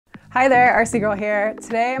Hi there, RC Girl here.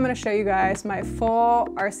 Today I'm going to show you guys my full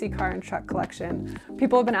RC car and truck collection.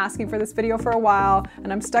 People have been asking for this video for a while and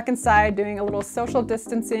I'm stuck inside doing a little social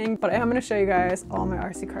distancing, but I am going to show you guys all my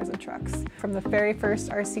RC cars and trucks. From the very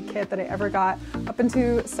first RC kit that I ever got up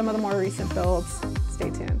into some of the more recent builds. Stay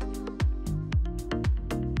tuned.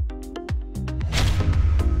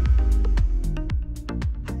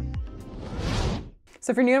 So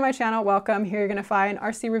if you're new to my channel, welcome. Here you're gonna find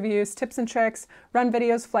RC reviews, tips and tricks, run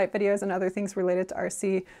videos, flight videos, and other things related to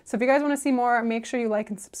RC. So if you guys wanna see more, make sure you like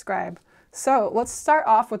and subscribe. So let's start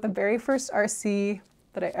off with the very first RC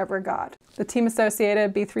that I ever got. The Team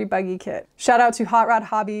Associated B3 Buggy Kit. Shout out to Hot Rod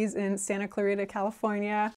Hobbies in Santa Clarita,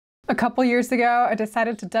 California. A couple years ago, I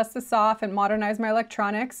decided to dust this off and modernize my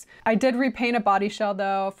electronics. I did repaint a body shell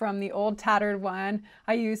though from the old tattered one.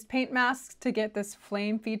 I used paint masks to get this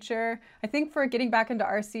flame feature. I think for getting back into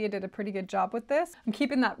RC, I did a pretty good job with this. I'm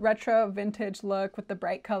keeping that retro vintage look with the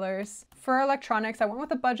bright colors. For electronics, I went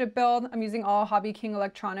with a budget build. I'm using all Hobby King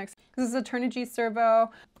electronics. This is a TRUGGY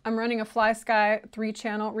servo. I'm running a FlySky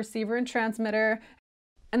 3-channel receiver and transmitter.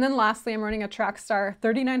 And then lastly, I'm running a TRAXXAS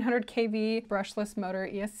 3900 kV brushless motor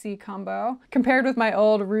ESC combo. Compared with my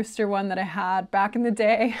old Rooster one that I had back in the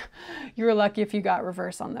day, you were lucky if you got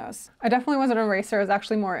reverse on those. I definitely wasn't a racer. I was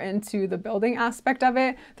actually more into the building aspect of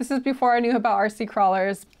it. This is before I knew about RC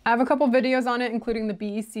crawlers. I have a couple videos on it, including the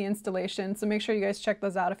BEC installation, so make sure you guys check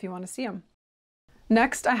those out if you want to see them.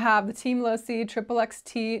 Next, I have the Team LOSI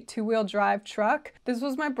XXX-T 2-wheel drive truck. This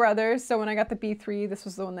was my brother's, so when I got the B3, this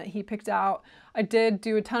was the one that he picked out. I did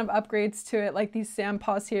do a ton of upgrades to it, like these sand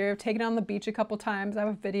paws here. I've taken it on the beach a couple times. I have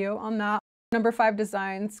a video on that. Number 5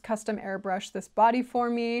 Designs custom airbrush this body for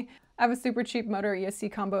me. I have a super cheap motor ESC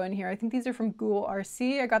combo in here. I think these are from Ghoul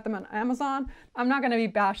RC. I got them on Amazon. I'm not going to be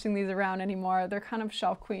bashing these around anymore. They're kind of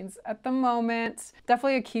shelf queens at the moment.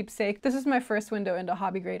 Definitely a keepsake. This is my first window into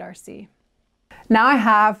hobby grade RC. Now I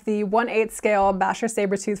have the 1/8 scale Basher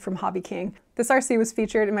Sabertooth from Hobby King. This RC was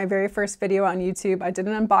featured in my very first video on YouTube. I did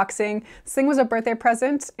an unboxing. This thing was a birthday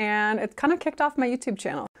present and it kind of kicked off my YouTube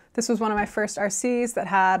channel. This was one of my first RCs that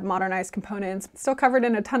had modernized components, still covered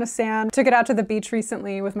in a ton of sand. Took it out to the beach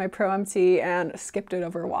recently with my Pro MT and skipped it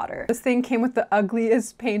over water. This thing came with the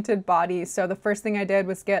ugliest painted body, so the first thing I did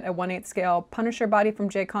was get a 1/8 scale Punisher body from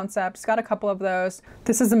J Concepts. Got a couple of those.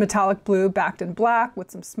 This is a metallic blue backed in black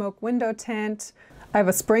with some smoke window tint. I have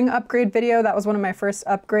a spring upgrade video. That was one of my first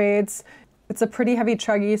upgrades. It's a pretty heavy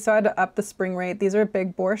Truggy, so I had to up the spring rate. These are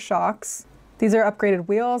big bore shocks. These are upgraded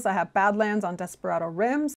wheels. I have Badlands on Desperado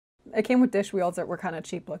rims. It came with dish wheels that were kind of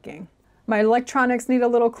cheap looking. My electronics need a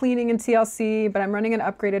little cleaning in TLC, but I'm running an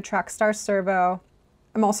upgraded TRAXXAS servo.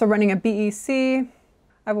 I'm also running a BEC.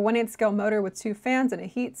 I have a 1/8 scale motor with 2 fans and a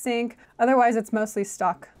heat sink. Otherwise, it's mostly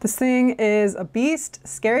stock. This thing is a beast,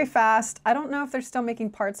 scary fast. I don't know if they're still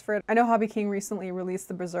making parts for it. I know Hobby King recently released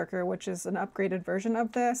the Berserker, which is an upgraded version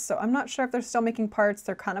of this, so I'm not sure if they're still making parts.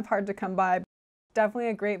 They're kind of hard to come by. Definitely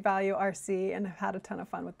a great value RC, and I've had a ton of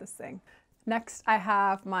fun with this thing. Next, I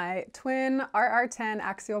have my twin RR10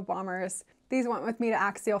 Axial bombers. These went with me to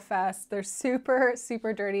Axial Fest. They're super,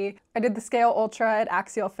 super dirty. I did the Scale Ultra at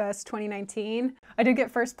Axial Fest 2019. I did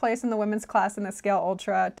get first place in the women's class in the Scale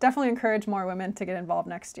Ultra. Definitely encourage more women to get involved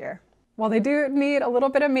next year. While they do need a little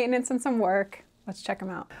bit of maintenance and some work, let's check them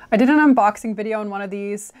out. I did an unboxing video on one of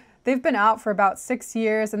these. They've been out for about 6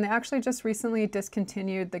 years and they actually just recently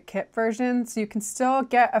discontinued the kit version, so you can still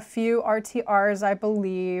get a few RTRs, I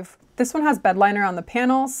believe. This one has bedliner on the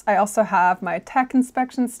panels. I also have my tech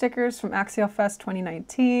inspection stickers from Axial Fest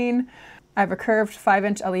 2019. I have a curved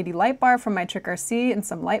 5-inch LED light bar from my Trick RC and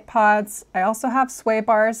some light pods. I also have sway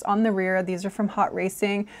bars on the rear. These are from Hot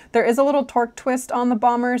Racing. There is a little torque twist on the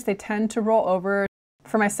bombers. They tend to roll over.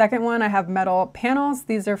 For my second one, I have metal panels.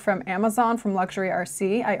 These are from Amazon from Luxury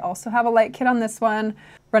RC. I also have a light kit on this one,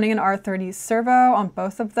 running an R30 servo on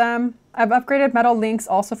both of them. I've upgraded metal links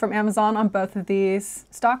also from Amazon on both of these.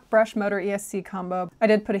 Stock brush motor ESC combo. I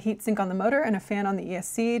did put a heatsink on the motor and a fan on the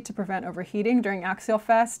ESC to prevent overheating during Axial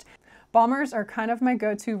Fest. Bombers are kind of my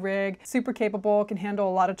go-to rig. Super capable, can handle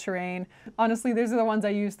a lot of terrain. Honestly, these are the ones I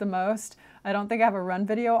use the most. I don't think I have a run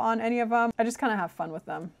video on any of them. I just kind of have fun with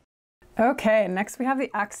them. Okay, next we have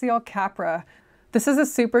the AXIAL CAPRA. This is a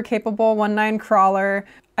super capable 1/9 crawler.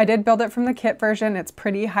 I did build it from the kit version. It's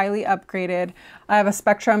pretty highly upgraded. I have a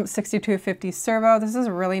Spectrum 6250 servo. This is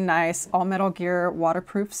really nice, all Metal Gear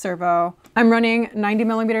waterproof servo. I'm running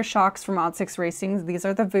 90mm shocks from Odd 6 Racing. These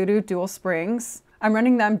are the Voodoo dual springs. I'm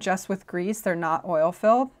running them just with grease. They're not oil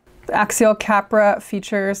filled. The Axial CAPRA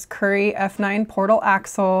features Curry F9 portal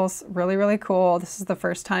axles. Really, really cool. This is the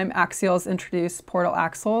first time Axial's introduced portal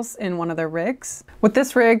axles in one of their rigs. With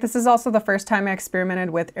this rig, this is also the first time I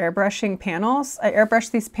experimented with airbrushing panels. I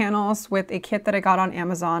airbrushed these panels with a kit that I got on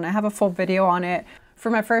Amazon. I have a full video on it. For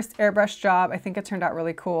my first airbrush job, I think it turned out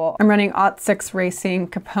really cool. I'm running AXIAL Racing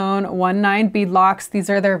Capone 19 bead locks. These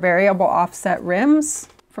are their variable offset rims.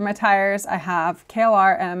 For my tires, I have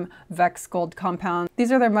KLR M Vex Gold Compound.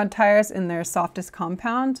 These are their mud tires in their softest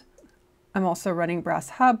compound. I'm also running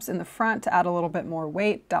brass hubs in the front to add a little bit more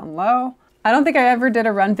weight down low. I don't think I ever did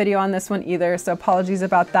a run video on this one either, so apologies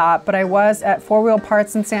about that, but I was at 4 Wheel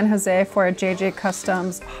Parts in San Jose for a JJ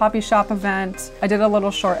Customs hobby shop event. I did a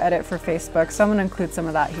little short edit for Facebook, so I'm gonna include some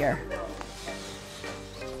of that here.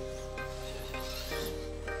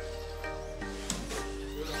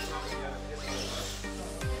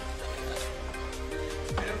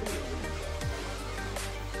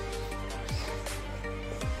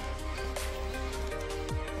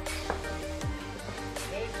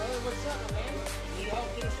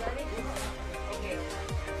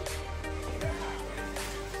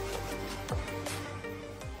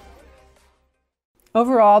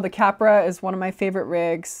 Overall, the CAPRA is one of my favorite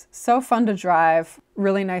rigs. So fun to drive,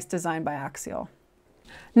 really nice design by Axial.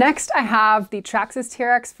 Next, I have the TRAXXAS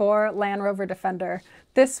TRX4 Land Rover Defender.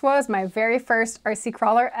 This was my very first RC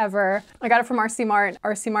crawler ever. I got it from RC Mart.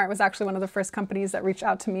 RC Mart was actually one of the first companies that reached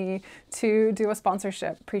out to me to do a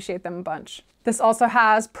sponsorship. Appreciate them a bunch. This also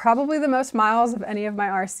has probably the most miles of any of my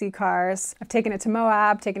RC cars. I've taken it to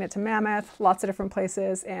Moab, taken it to Mammoth, lots of different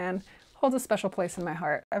places, and holds a special place in my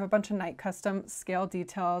heart. I have a bunch of night custom scale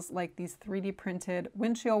details like these 3D printed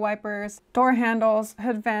windshield wipers, door handles,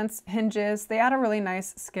 hood vents, hinges. They add a really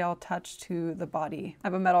nice scale touch to the body. I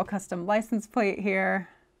have a metal custom license plate here.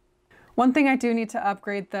 One thing I do need to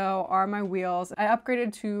upgrade though are my wheels. I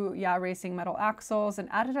upgraded to Yeah Racing metal axles and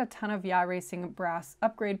added a ton of Yeah Racing brass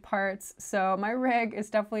upgrade parts. So my rig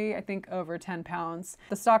is definitely, I think, over 10 pounds.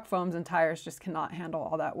 The stock foams and tires just cannot handle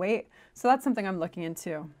all that weight. So that's something I'm looking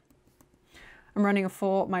into. I'm running a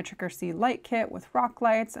full MyTRUGGY light kit with rock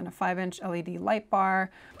lights and a 5-inch LED light bar.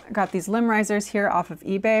 I got these limb risers here off of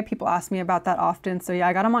eBay. People ask me about that often. So yeah,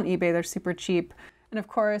 I got them on eBay. They're super cheap. And of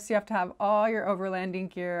course, you have to have all your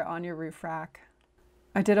overlanding gear on your roof rack.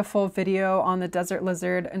 I did a full video on the Desert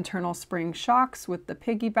Lizard internal spring shocks with the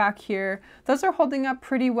piggyback here. Those are holding up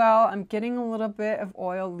pretty well. I'm getting a little bit of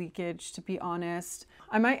oil leakage, to be honest.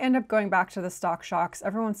 I might end up going back to the stock shocks.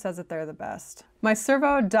 Everyone says that they're the best. My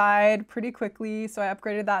servo died pretty quickly, so I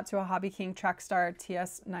upgraded that to a Hobby King Trackstar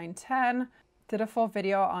TS910. Did a full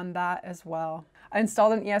video on that as well. I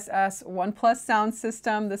installed an ESS 1+ sound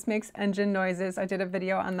system. This makes engine noises. I did a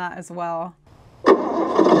video on that as well.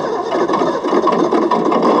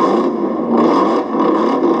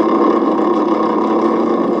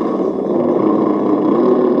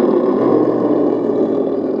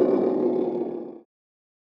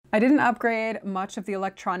 I didn't upgrade much of the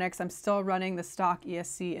electronics. I'm still running the stock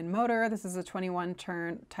ESC and motor. This is a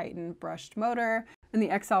 21-turn Titan brushed motor and the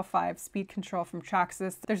XL5 speed control from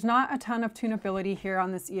TRAXXAS. There's not a ton of tunability here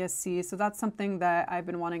on this ESC, so that's something that I've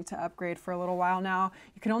been wanting to upgrade for a little while now.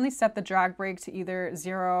 You can only set the drag brake to either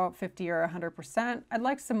 0, 50, or 100%. I'd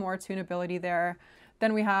like some more tunability there.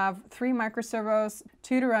 Then we have 3 microservos,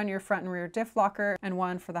 2 to run your front and rear diff locker, and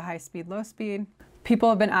 1 for the high speed, low speed. People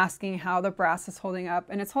have been asking how the brass is holding up,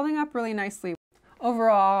 and it's holding up really nicely.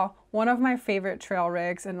 Overall, one of my favorite trail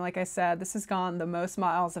rigs, and like I said, this has gone the most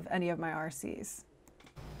miles of any of my RCs.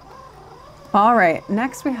 All right,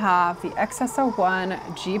 next we have the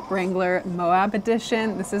XS01 Jeep Wrangler Moab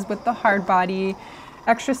Edition. This is with the hard body.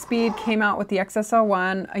 Extra Speed came out with the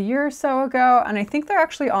XS01 a year or so ago, and I think they're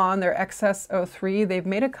actually on their XS03. They've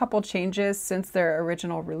made a couple changes since their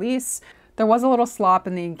original release. There was a little slop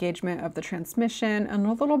in the engagement of the transmission and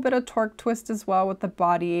a little bit of torque twist as well with the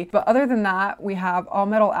body. But other than that, we have all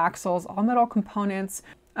metal axles, all metal components.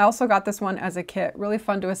 I also got this one as a kit, really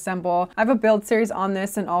fun to assemble. I have a build series on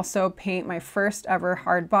this and also paint my first ever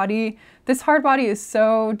hard body. This hard body is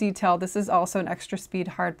so detailed. This is also an Extra Speed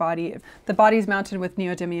hard body. The body is mounted with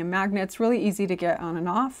neodymium magnets, really easy to get on and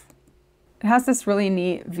off. It has this really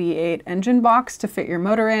neat V8 engine box to fit your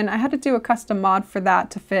motor in. I had to do a custom mod for that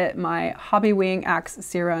to fit my Hobbywing Axe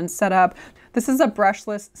Zero setup. This is a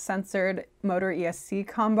brushless censored motor ESC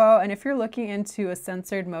combo, and if you're looking into a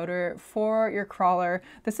censored motor for your crawler,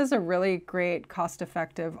 this is a really great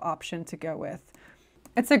cost-effective option to go with.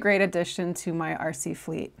 It's a great addition to my RC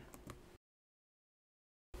fleet.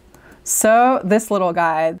 So this little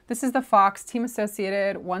guy, this is the Fox Team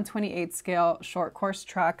Associated 128 scale short course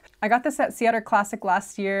truck. I got this at Seattle Classic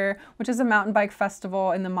last year, which is a mountain bike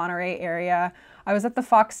festival in the Monterey area. I was at the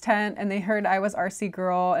Fox tent and they heard I was RC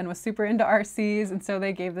girl and was super into RCs, and so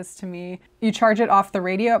they gave this to me. You charge it off the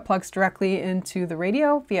radio, it plugs directly into the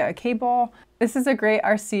radio via a cable. This is a great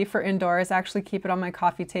RC for indoors. I actually keep it on my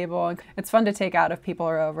coffee table. It's fun to take out if people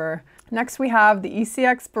are over. Next we have the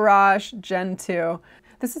ECX Barrage Gen 2.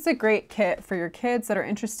 This is a great kit for your kids that are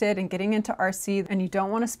interested in getting into RC and you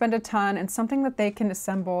don't want to spend a ton, and something that they can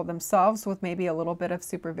assemble themselves with maybe a little bit of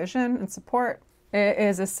supervision and support. It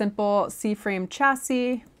is a simple C-frame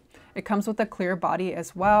chassis. It comes with a clear body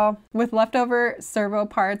as well. With leftover servo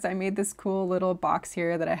parts, I made this cool little box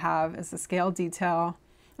here that I have as a scale detail,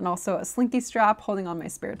 and also a slinky strap holding on my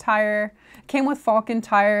spare tire. It came with Falcon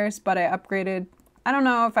tires, but I upgraded. I don't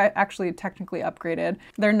know if I actually technically upgraded.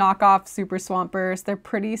 They're knockoff Super Swampers. They're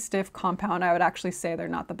pretty stiff compound. I would actually say they're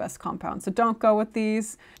not the best compound, so don't go with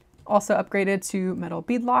these. Also upgraded to metal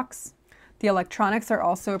bead locks. The electronics are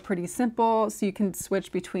also pretty simple, so you can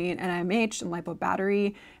switch between NIMH and LiPo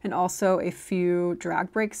battery, and also a few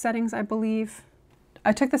drag brake settings, I believe.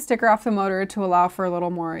 I took the sticker off the motor to allow for a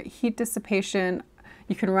little more heat dissipation.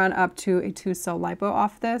 You can run up to a 2-cell LiPo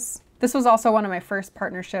off this. This was also one of my first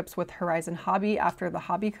partnerships with Horizon Hobby after the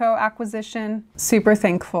Hobbyco acquisition. Super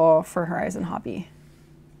thankful for Horizon Hobby.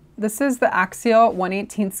 This is the Axial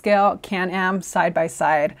 1/18 scale Can-Am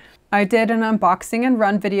side-by-side. I did an unboxing and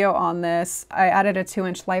run video on this. I added a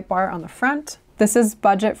 2-inch light bar on the front. This is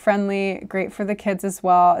budget friendly, great for the kids as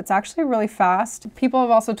well. It's actually really fast. People have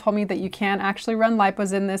also told me that you can actually run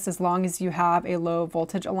LiPos in this as long as you have a low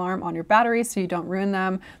voltage alarm on your battery so you don't ruin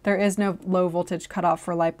them. There is no low voltage cutoff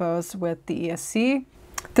for LiPos with the ESC.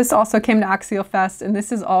 This also came to Axial Fest, and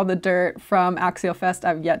this is all the dirt from Axial Fest.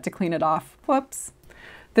 I've yet to clean it off. Whoops.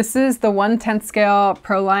 This is the 1/10 scale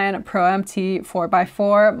PROLINE Pro MT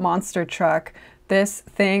 4x4 monster truck. This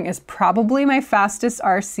thing is probably my fastest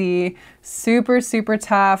RC, super, super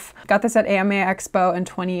tough. Got this at AMA Expo in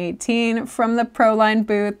 2018 from the PROLINE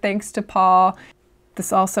booth, thanks to Paul.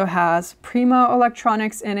 This also has Primo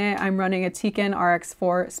electronics in it. I'm running a Tekin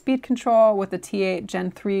RX4 speed control with a T8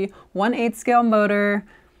 Gen 3 1/8 scale motor.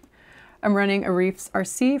 I'm running a Reefs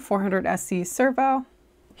RC 400 SC servo.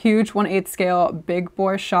 Huge 1/8 scale big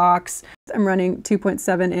bore shocks. I'm running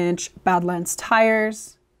 2.7 inch Badlands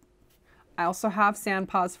tires. I also have sand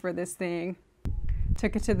paws for this thing.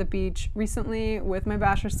 Took it to the beach recently with my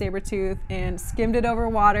Basher Sabertooth and skimmed it over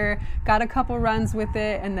water, got a couple runs with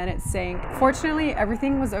it, and then it sank. Fortunately,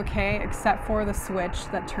 everything was okay except for the switch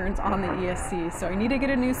that turns on the ESC. So I need to get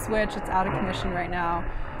a new switch. It's out of commission right now.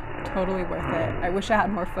 Totally worth it. I wish I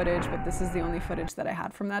had more footage, but this is the only footage that I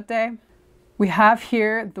had from that day. We have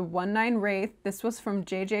here the 19 Wraith. This was from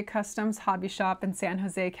JJ Customs Hobby Shop in San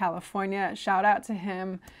Jose, California. Shout out to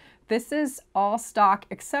him. This is all stock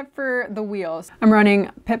except for the wheels. I'm running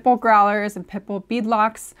Pitbull growlers and Pitbull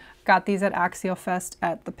beadlocks. Got these at Axial Fest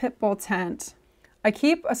at the Pitbull tent. I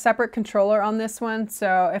keep a separate controller on this one,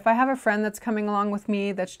 so if I have a friend that's coming along with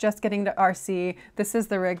me that's just getting to RC, this is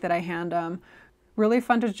the rig that I hand them. Really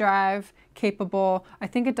fun to drive, capable. I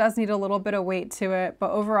think it does need a little bit of weight to it,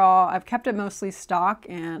 but overall I've kept it mostly stock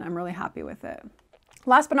and I'm really happy with it.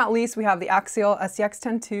 Last but not least, we have the AXIAL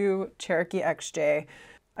SCX24 CHEVY Cherokee XJ.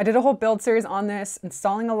 I did a whole build series on this,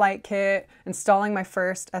 installing a light kit, installing my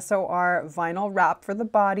first SOR vinyl wrap for the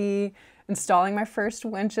body, installing my first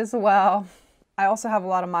winch as well. I also have a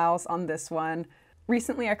lot of miles on this one.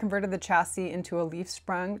 Recently, I converted the chassis into a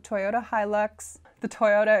leaf-sprung Toyota Hilux. The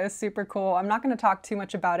Toyota is super cool. I'm not going to talk too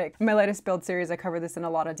much about it. In my latest build series, I cover this in a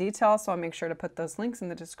lot of detail, so I'll make sure to put those links in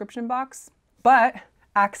the description box. But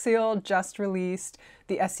Axial just released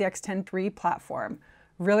the SCX-10 platform.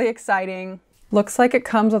 Really exciting. Looks like it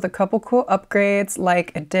comes with a couple cool upgrades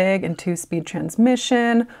like a dig and 2-speed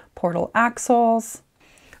transmission, portal axles.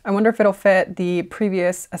 I wonder if it'll fit the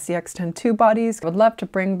previous SCX-10 bodies. I would love to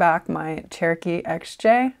bring back my Cherokee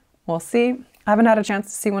XJ. We'll see. I haven't had a chance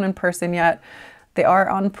to see one in person yet. They are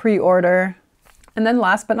on pre-order. And then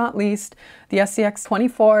last but not least, the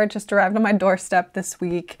SCX24 just arrived on my doorstep this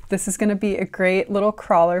week. This is gonna be a great little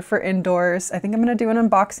crawler for indoors. I think I'm gonna do an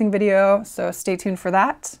unboxing video, so stay tuned for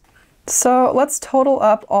that. So let's total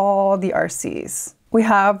up all the RCs. We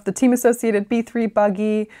have the Team Associated B3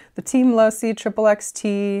 Buggy, the Team LOSI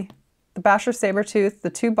XXX-T, the Basher Sabertooth, the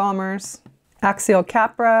 2 Bombers, Axial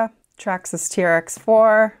CAPRA, TRAXXAS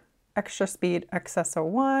TRX4, Extra Speed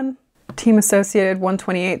XS01, Team Associated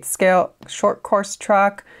 128 scale short course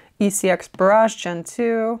truck, ECX Barrage Gen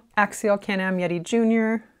 2, Axial Can-Am YETI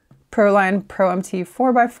Jr., PROLINE Pro MT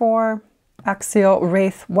 4x4, AXIAL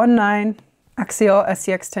WRAITH 19, AXIAL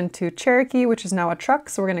SCX24 CHEROKEE, which is now a truck,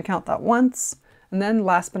 so we're going to count that once. And then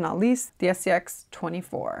last but not least, the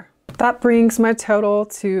SCX24. That brings my total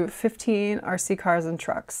to 15 RC cars and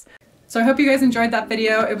trucks. So I hope you guys enjoyed that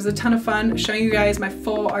video. It was a ton of fun showing you guys my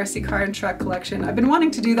full RC car and truck collection. I've been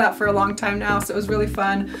wanting to do that for a long time now, so it was really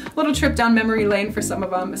fun. A little trip down memory lane for some of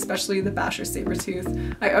them, especially the Basher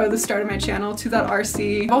SABERTOOTH. I owe the start of my channel to that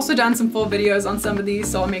RC. I've also done some full videos on some of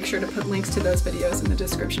these, so I'll make sure to put links to those videos in the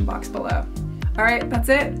description box below. All right, that's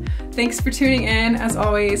it. Thanks for tuning in. As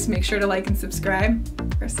always, make sure to like and subscribe.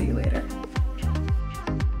 I'll see you later.